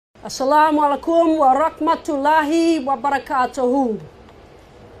Assalamualaikum warahmatullahi wabarakatuh.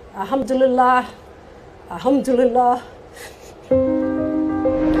 Alhamdulillah, alhamdulillah.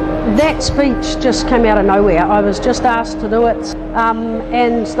 That speech just came out of nowhere. I was just asked to do it,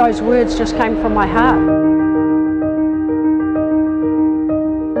 and those words just came from my heart.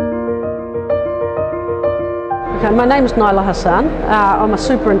 Okay, my name is Naila Hassan. I'm a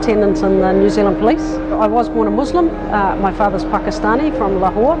superintendent in the New Zealand Police. I was born a Muslim. My father's Pakistani from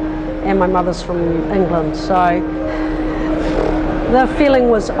Lahore and my mother's from England. So the feeling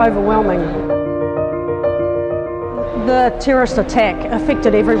was overwhelming. The terrorist attack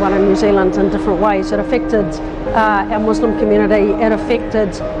affected everyone in New Zealand in different ways. It affected our Muslim community. It affected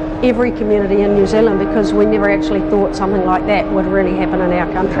every community in New Zealand because we never actually thought something like that would really happen in our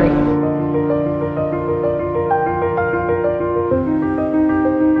country.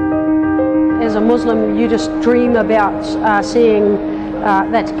 As a Muslim, you just dream about seeing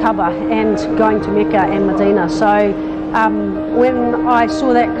that Kaaba and going to Mecca and Medina. So when I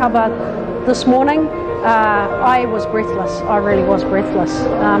saw that Kaaba this morning, I was breathless. I really was breathless.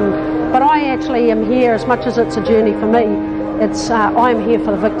 But I actually am here, as much as it's a journey for me, I'm here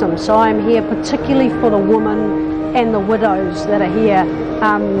for the victims. So I'm here particularly for the women and the widows that are here.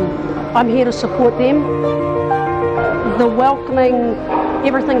 I'm here to support them. The welcoming,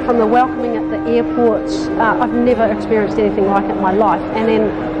 everything from the welcoming at the airports, I've never experienced anything like it in my life. And then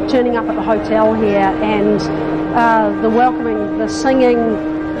turning up at the hotel here and the welcoming, the singing,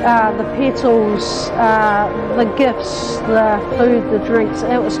 the petals, the gifts, the food, the drinks,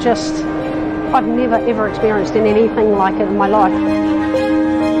 it was just, I've never ever experienced anything like it in my life.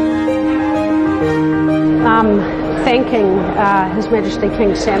 Thanking His Majesty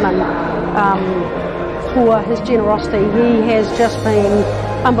King Salman for his generosity. He has just been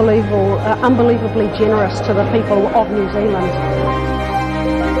unbelievably generous to the people of New Zealand.